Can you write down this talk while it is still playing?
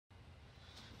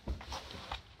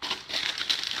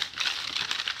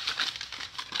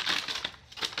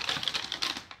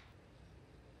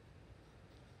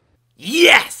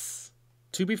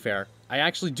to be fair, I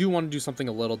actually do want to do something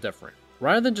a little different.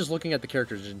 Rather than just looking at the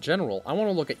characters in general, I want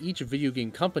to look at each video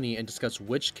game company and discuss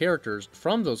which characters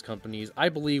from those companies I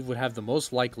believe would have the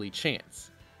most likely chance.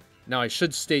 Now, I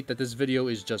should state that this video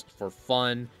is just for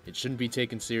fun. It shouldn't be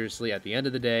taken seriously. At the end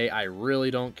of the day, I really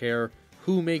don't care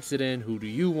who makes it in, who do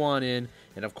you want in,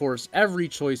 and of course, every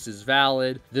choice is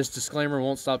valid. This disclaimer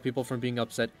won't stop people from being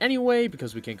upset anyway,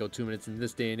 because we can't go 2 minutes in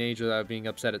this day and age without being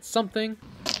upset at something.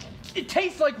 It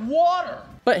tastes like water!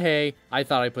 But hey, I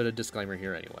thought I'd put a disclaimer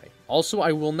here anyway. Also,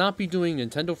 I will not be doing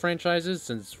Nintendo franchises,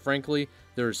 since frankly,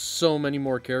 there's so many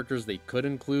more characters they could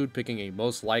include. Picking a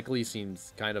most likely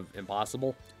seems kind of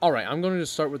impossible. Alright, I'm going to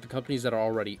start with the companies that are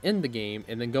already in the game,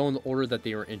 and then go in the order that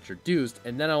they were introduced,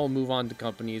 and then I will move on to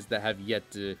companies that have yet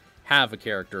to have a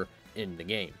character in the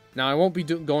game. Now, I won't be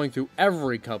going through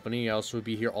every company, else we'd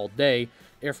be here all day.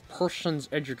 If person's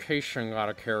education got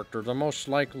a character, the most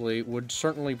likely would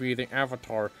certainly be the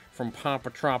avatar from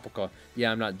Papa Tropica.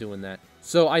 Yeah, I'm not doing that.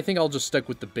 So I think I'll just stick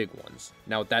with the big ones.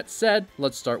 Now, with that said,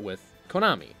 let's start with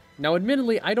Konami. Now,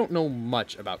 admittedly, I don't know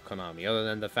much about Konami, other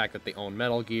than the fact that they own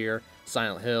Metal Gear,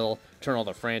 Silent Hill, turn all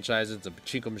the franchises to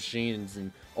pachinko machines,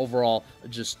 and overall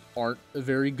just aren't a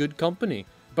very good company.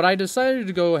 But I decided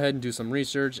to go ahead and do some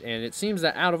research, and it seems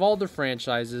that out of all the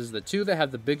franchises, the two that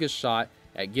have the biggest shot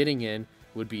at getting in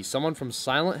would be someone from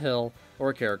Silent Hill or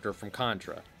a character from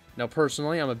Contra. Now,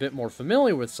 personally, I'm a bit more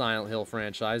familiar with Silent Hill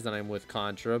franchise than I'm with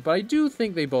Contra, but I do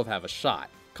think they both have a shot.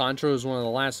 Contra is one of the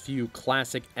last few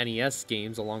classic NES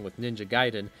games, along with Ninja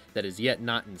Gaiden, that is yet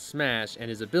not in Smash, and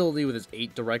his ability with his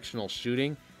 8-directional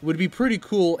shooting would be pretty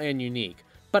cool and unique.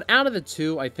 But out of the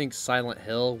two, I think Silent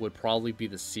Hill would probably be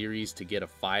the series to get a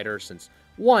fighter, since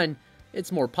 1,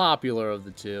 it's more popular of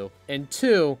the two, and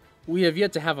 2, we have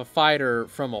yet to have a fighter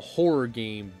from a horror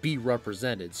game be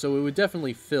represented, so it would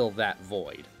definitely fill that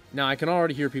void. Now, I can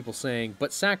already hear people saying,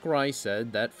 but Sakurai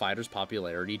said that fighters'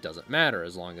 popularity doesn't matter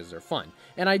as long as they're fun.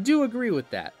 And I do agree with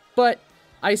that, but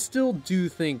I still do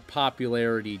think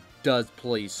popularity does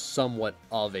play somewhat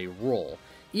of a role.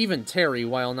 Even Terry,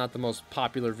 while not the most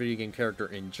popular video game character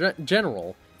in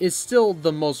general, is still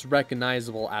the most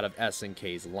recognizable out of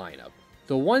SNK's lineup.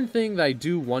 The one thing that I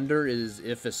do wonder is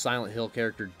if a Silent Hill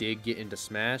character did get into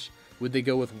Smash, would they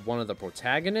go with one of the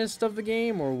protagonists of the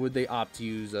game, or would they opt to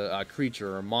use a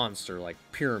creature or monster like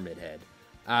Pyramid Head?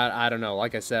 I don't know.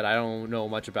 Like I said, I don't know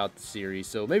much about the series,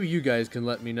 so maybe you guys can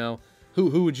let me know.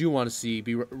 Who would you want to see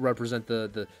represent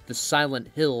the Silent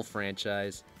Hill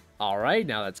franchise? Alright,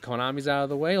 now that's Konami's out of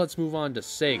the way, let's move on to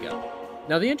Sega.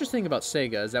 Now, the interesting thing about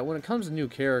Sega is that when it comes to new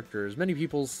characters, many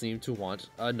people seem to want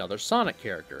another Sonic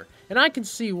character. And I can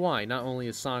see why. Not only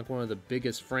is Sonic one of the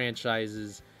biggest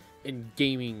franchises in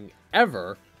gaming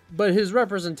ever, but his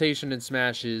representation in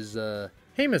Smash is,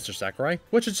 hey Mr. Sakurai,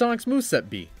 what should Sonic's moveset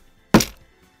be?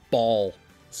 Ball.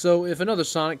 So if another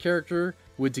Sonic character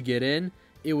would to get in,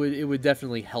 it would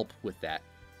definitely help with that.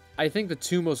 I think the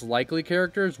two most likely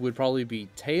characters would probably be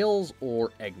Tails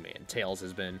or Eggman. Tails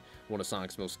has been one of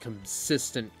Sonic's most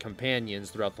consistent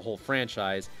companions throughout the whole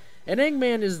franchise, and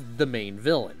Eggman is the main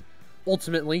villain.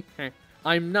 Ultimately,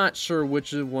 I'm not sure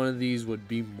which one of these would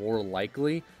be more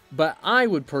likely, but I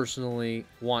would personally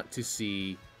want to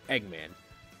see Eggman.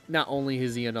 Not only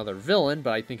is he another villain,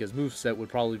 but I think his moveset would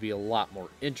probably be a lot more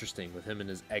interesting with him and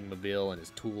his Eggmobile and his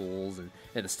tools, and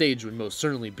the stage would most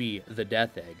certainly be the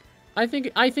Death Egg. I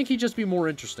think he'd just be more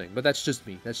interesting, but that's just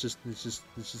me. It's just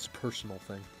a personal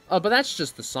thing. But that's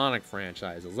just the Sonic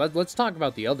franchises. Let's talk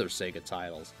about the other Sega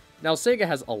titles. Now, Sega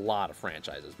has a lot of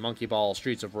franchises. Monkey Ball,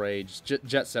 Streets of Rage,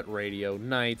 Jet Set Radio,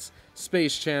 Knights,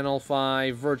 Space Channel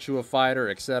 5, Virtua Fighter,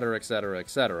 etc., etc.,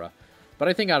 etc. But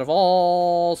I think out of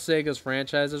all Sega's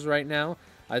franchises right now,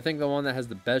 I think the one that has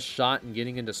the best shot in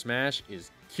getting into Smash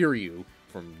is Kiryu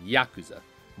from Yakuza.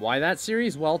 Why that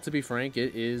series? Well, to be frank,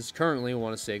 it is currently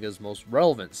one of Sega's most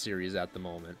relevant series at the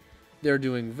moment. They're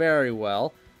doing very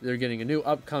well. They're getting a new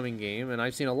upcoming game, and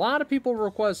I've seen a lot of people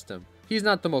request him. He's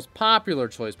not the most popular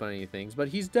choice by any things, but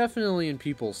he's definitely in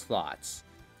people's thoughts.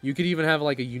 You could even have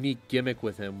like a unique gimmick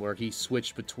with him where he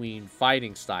switched between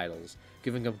fighting styles,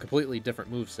 giving him a completely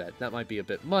different moveset. That might be a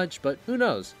bit much, but who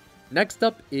knows? Next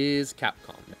up is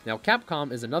Capcom. Now,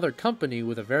 Capcom is another company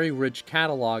with a very rich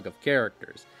catalog of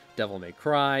characters. Devil May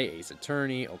Cry, Ace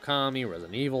Attorney, Okami,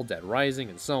 Resident Evil, Dead Rising,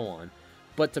 and so on.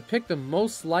 But to pick the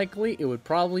most likely, it would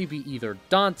probably be either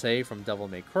Dante from Devil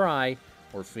May Cry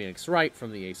or Phoenix Wright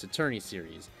from the Ace Attorney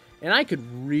series. And I could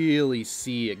really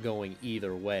see it going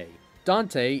either way.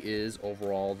 Dante is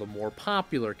overall the more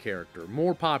popular character,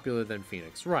 more popular than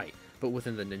Phoenix Wright. But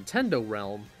within the Nintendo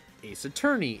realm, Ace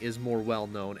Attorney is more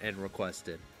well-known and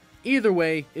requested. Either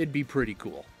way, it'd be pretty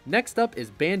cool. Next up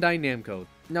is Bandai Namco.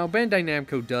 Now, Bandai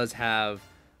Namco does have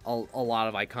a lot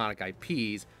of iconic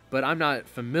IPs, but I'm not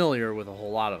familiar with a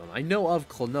whole lot of them. I know of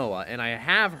Klonoa, and I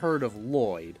have heard of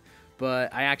Lloyd,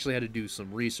 but I actually had to do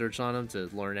some research on him to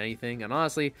learn anything, and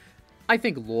honestly, I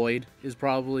think Lloyd is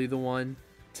probably the one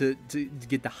to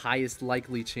get the highest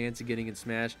likely chance of getting in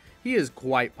Smash. He is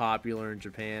quite popular in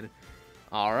Japan.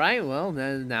 Alright, well,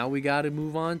 then now we gotta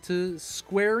move on to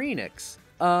Square Enix.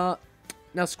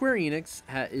 Now, Square Enix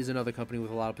is another company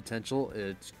with a lot of potential.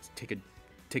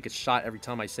 Take a shot every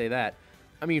time I say that.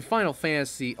 I mean, Final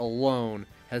Fantasy alone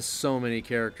has so many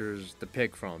characters to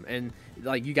pick from. And,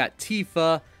 like, you got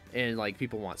Tifa, and, like,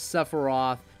 people want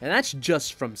Sephiroth, and that's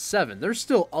just from 7. There's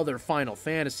still other Final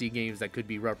Fantasy games that could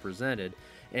be represented,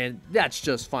 and that's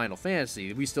just Final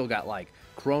Fantasy. We still got, like,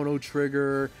 Chrono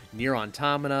Trigger, Nier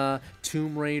Automata,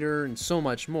 Tomb Raider, and so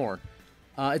much more.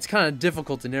 It's kind of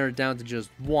difficult to narrow it down to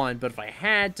just one, but if I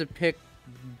had to pick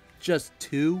just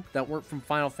 2 that weren't from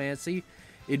Final Fantasy,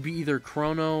 it'd be either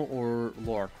Chrono or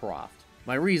Lara Croft.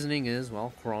 My reasoning is,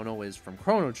 well, Chrono is from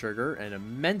Chrono Trigger, an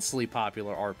immensely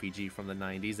popular RPG from the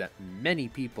 90s that many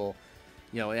people,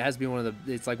 you know, it has to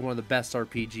be it's like one of the best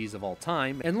RPGs of all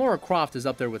time. And Lara Croft is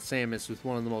up there with Samus with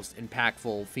one of the most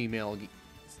impactful female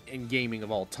in gaming of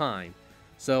all time.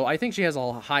 So I think she has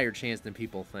a higher chance than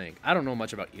people think. I don't know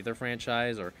much about either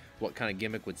franchise or what kind of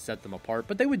gimmick would set them apart,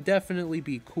 but they would definitely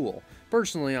be cool.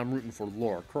 Personally, I'm rooting for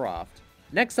Lara Croft.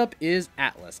 Next up is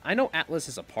Atlas. I know Atlas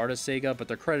is a part of Sega, but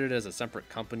they're credited as a separate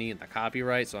company in the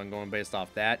copyright, so I'm going based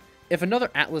off that. If another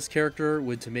Atlas character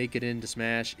would to make it into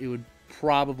Smash, it would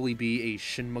probably be a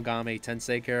Shin Megami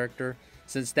Tensei character,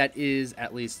 since that is,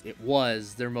 at least it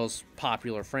was, their most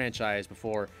popular franchise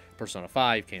before Persona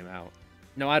 5 came out.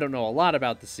 Now, I don't know a lot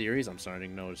about the series, I'm starting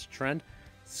to notice a trend,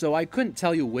 so I couldn't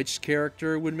tell you which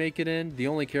character would make it in. The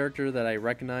only character that I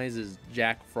recognize is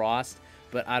Jack Frost,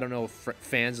 but I don't know if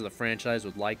fans of the franchise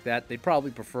would like that. They'd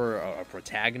probably prefer a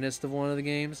protagonist of one of the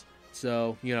games.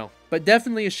 So, you know, but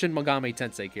definitely a Shin Megami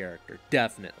Tensei character.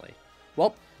 Definitely.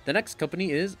 Well, the next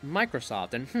company is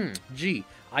Microsoft, and gee,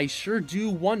 I sure do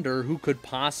wonder who could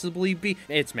possibly be.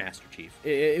 It's Master Chief.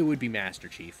 It would be Master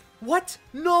Chief. What?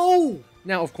 No!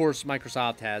 Now, of course,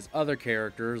 Microsoft has other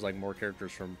characters, like more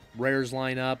characters from Rare's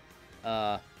lineup,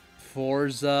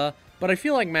 Forza, but I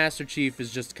feel like Master Chief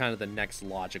is just kind of the next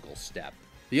logical step.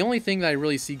 The only thing that I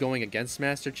really see going against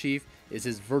Master Chief is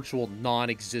his virtual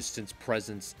non-existence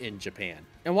presence in Japan.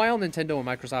 And while Nintendo and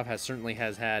Microsoft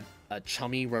has had a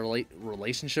chummy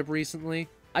relationship recently,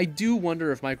 I do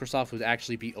wonder if Microsoft would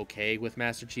actually be okay with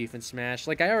Master Chief in Smash.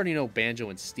 Like, I already know Banjo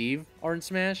and Steve are in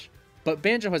Smash, but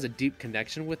Banjo has a deep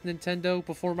connection with Nintendo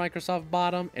before Microsoft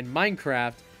bought him, and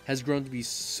Minecraft has grown to be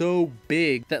so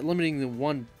big that limiting the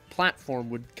one platform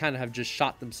would kind of have just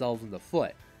shot themselves in the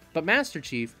foot. But Master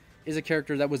Chief is a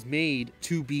character that was made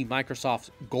to be Microsoft's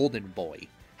golden boy.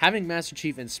 Having Master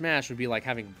Chief in Smash would be like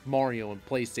having Mario in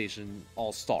PlayStation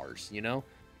All-Stars, you know?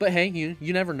 But hey,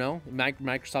 you never know.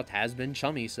 Microsoft has been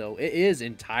chummy, so it is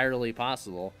entirely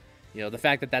possible. You know, the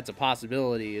fact that that's a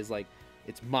possibility is like,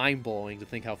 it's mind-blowing to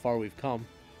think how far we've come.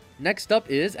 Next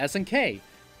up is SNK.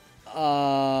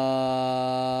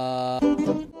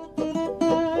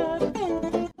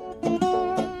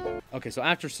 Okay, so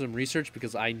after some research,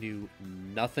 because I knew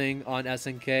nothing on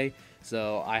SNK,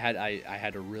 so I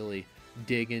had to really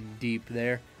dig in deep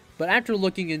there. But after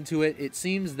looking into it, it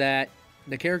seems that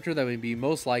the character that would be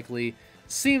most likely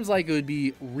seems like it would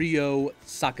be Ryo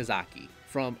Sakazaki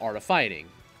from Art of Fighting.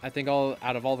 I think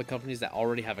out of all the companies that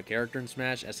already have a character in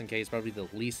Smash, SNK is probably the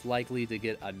least likely to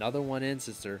get another one in,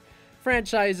 since their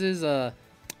franchises, they're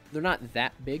not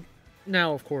that big.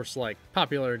 Now, of course, like,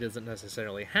 popularity doesn't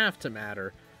necessarily have to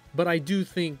matter, but I do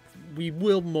think we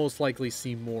will most likely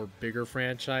see more bigger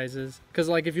franchises. Because,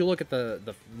 like, if you look at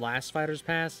the last Fighters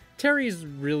Pass, Terry's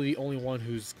really the only one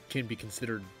who can be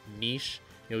considered niche.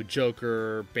 You know,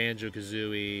 Joker,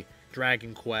 Banjo-Kazooie,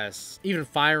 Dragon Quest, even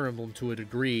Fire Emblem to a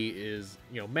degree is,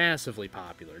 you know, massively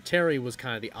popular. Terry was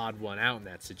kind of the odd one out in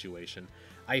that situation.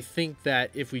 I think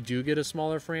that if we do get a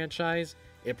smaller franchise,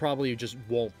 it probably just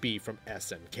won't be from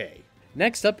SNK.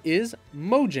 Next up is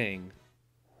Mojang.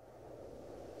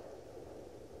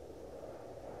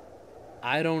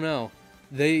 I don't know.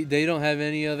 They don't have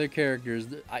any other characters.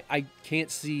 I can't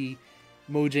see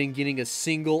Mojang getting a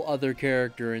single other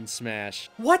character in Smash.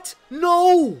 What?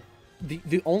 No!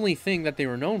 The only thing that they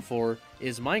were known for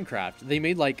is Minecraft. They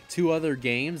made like 2 other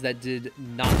games that did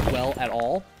not well at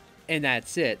all, and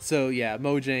that's it. So yeah,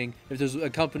 Mojang, if there's a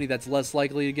company that's less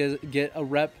likely to get a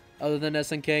rep other than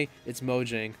SNK, it's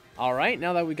Mojang. Alright,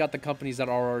 now that we got the companies that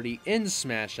are already in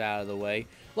Smash out of the way,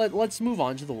 let's move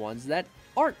on to the ones that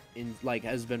aren't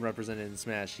has been represented in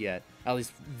Smash yet, at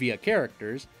least via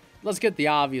characters. Let's get the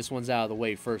obvious ones out of the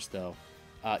way first, though.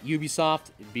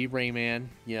 Ubisoft, it'd be Rayman.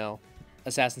 You know,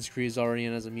 Assassin's Creed is already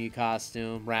in as a Mii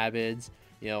costume. Rabbids.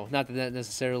 You know, not that that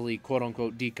necessarily quote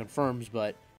unquote deconfirms,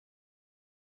 but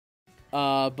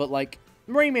like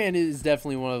Rayman is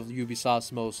definitely one of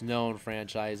Ubisoft's most known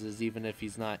franchises, even if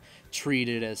he's not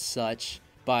treated as such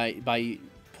by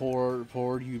poor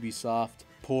Ubisoft,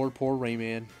 poor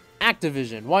Rayman.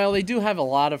 Activision, while they do have a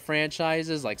lot of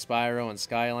franchises like Spyro and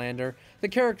Skylander, the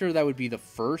character that would be the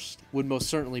first would most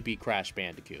certainly be Crash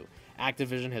Bandicoot.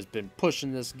 Activision has been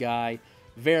pushing this guy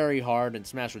very hard, and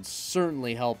Smash would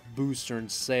certainly help boost certain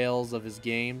sales of his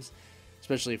games,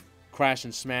 especially if Crash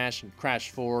and Smash and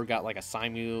Crash 4 got like a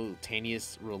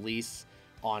simultaneous release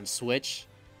on Switch.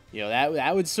 You know,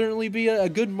 that would certainly be a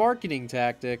good marketing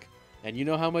tactic. And you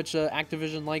know how much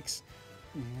Activision likes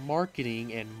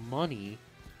marketing and money.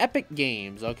 Epic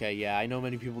Games. Okay, yeah, I know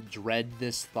many people dread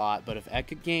this thought, but if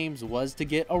Epic Games was to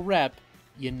get a rep,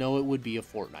 you know it would be a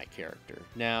Fortnite character.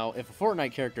 Now, if a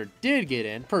Fortnite character did get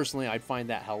in, personally, I'd find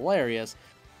that hilarious,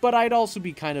 but I'd also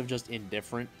be kind of just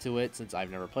indifferent to it since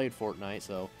I've never played Fortnite,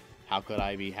 so how could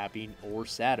I be happy or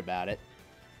sad about it?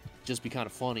 Just be kind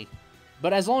of funny.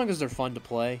 But as long as they're fun to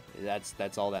play,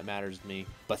 that's all that matters to me.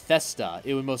 Bethesda,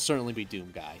 it would most certainly be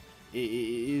Doom Guy. It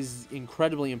is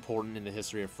incredibly important in the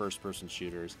history of first-person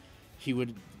shooters. He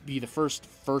would be the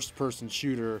first-person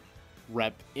shooter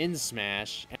rep in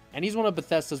Smash, and he's one of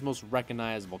Bethesda's most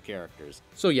recognizable characters.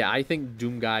 So yeah, I think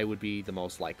Doom Guy would be the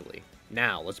most likely.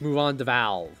 Now, let's move on to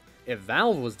Valve. If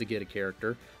Valve was to get a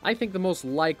character, I think the most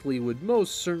likely would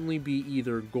most certainly be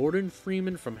either Gordon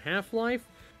Freeman from Half-Life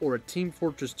or a Team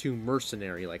Fortress 2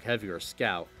 mercenary like Heavy or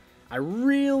Scout. I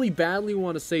really badly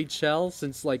want to say Chell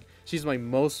since like she's my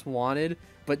most wanted,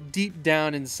 but deep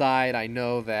down inside I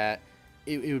know that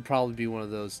it would probably be one of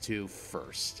those two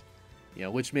first. You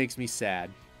know, which makes me sad,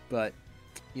 but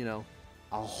you know,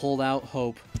 I'll hold out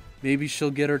hope. Maybe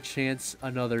she'll get her chance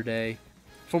another day.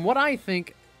 From what I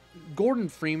think, Gordon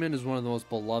Freeman is one of the most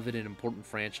beloved and important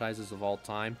franchises of all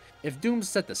time. If Doom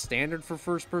set the standard for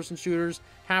first-person shooters,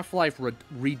 Half-Life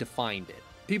redefined it.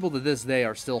 People to this day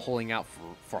are still holding out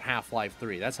for Half-Life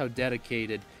 3. That's how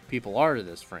dedicated people are to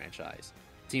this franchise.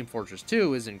 Team Fortress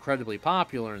 2 is incredibly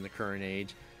popular in the current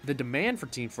age. The demand for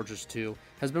Team Fortress 2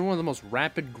 has been one of the most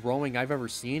rapid growing I've ever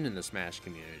seen in the Smash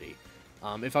community.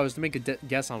 If I was to make a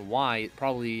guess on why, it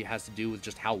probably has to do with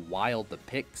just how wild the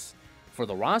picks for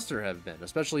the roster have been,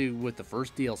 especially with the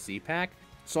first DLC pack.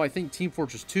 So I think Team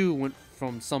Fortress 2 went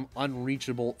from some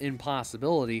unreachable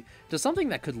impossibility to something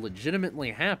that could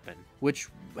legitimately happen, which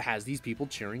has these people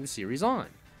cheering the series on.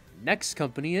 Next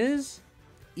company is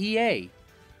EA.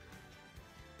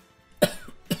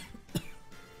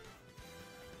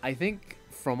 I think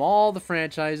from all the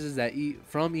franchises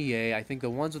from EA, I think the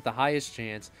ones with the highest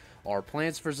chance are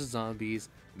Plants vs. Zombies,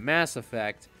 Mass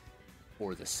Effect,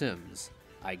 or The Sims,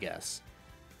 I guess.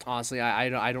 Honestly, I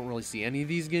don't really see any of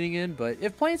these getting in, but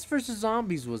if Plants vs.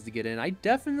 Zombies was to get in, I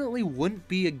definitely wouldn't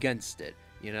be against it.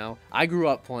 You know, I grew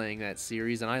up playing that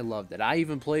series and I loved it. I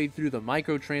even played through the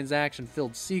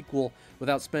microtransaction-filled sequel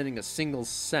without spending a single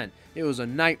cent. It was a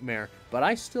nightmare, but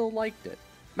I still liked it.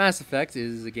 Mass Effect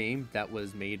is a game that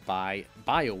was made by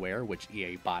BioWare, which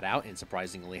EA bought out and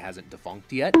surprisingly hasn't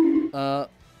defunct yet.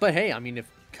 But hey, I mean, if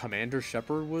Commander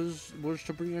Shepard was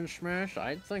to be in Smash,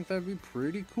 I think that'd be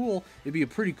pretty cool. It'd be a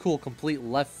pretty cool complete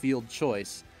left field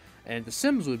choice. And The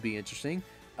Sims would be interesting.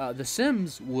 The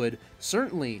Sims would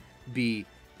certainly be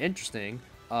interesting.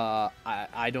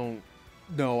 I don't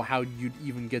know how you'd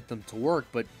even get them to work,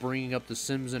 but bringing up The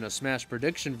Sims in a Smash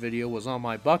prediction video was on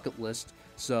my bucket list,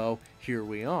 so here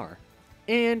we are.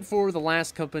 And for the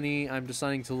last company, I'm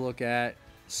deciding to look at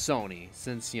Sony,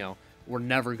 since, you know, we're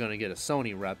never going to get a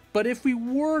Sony rep. But if we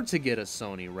were to get a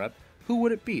Sony rep, who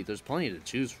would it be? There's plenty to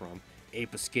choose from.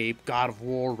 Ape Escape, God of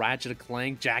War, Ratchet &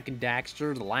 Clank, Jak and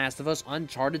Daxter, The Last of Us,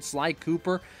 Uncharted, Sly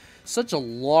Cooper. Such a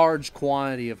large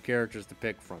quantity of characters to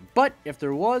pick from. But if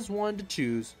there was one to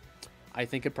choose, I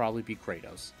think it'd probably be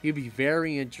Kratos. He'd be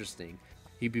very interesting.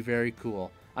 He'd be very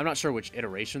cool. I'm not sure which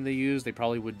iteration they use. It'd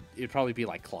probably be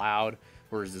like Cloud,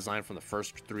 where his design from the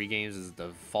first 3 games is the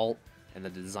default, and the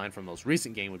design from the most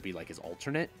recent game would be like his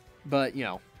alternate. But, you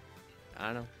know, I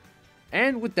don't know.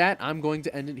 And with that, I'm going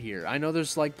to end it here. I know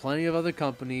there's like plenty of other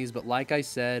companies, but like I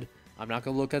said, I'm not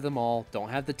going to look at them all. Don't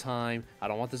have the time. I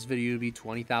don't want this video to be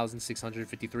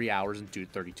 20,653 hours and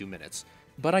 32 minutes.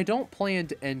 But I don't plan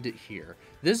to end it here.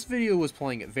 This video was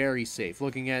playing it very safe,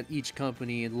 looking at each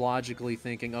company and logically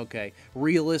thinking, okay,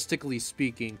 realistically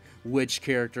speaking, which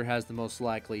character has the most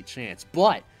likely chance.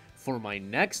 But For my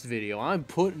next video, I'm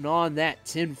putting on that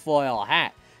tinfoil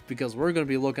hat, because we're going to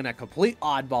be looking at complete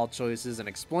oddball choices and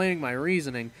explaining my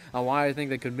reasoning on why I think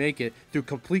they could make it through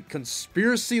complete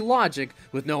conspiracy logic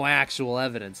with no actual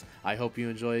evidence. I hope you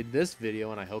enjoyed this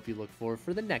video, and I hope you look forward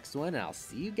for the next one, and I'll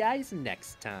see you guys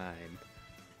next time.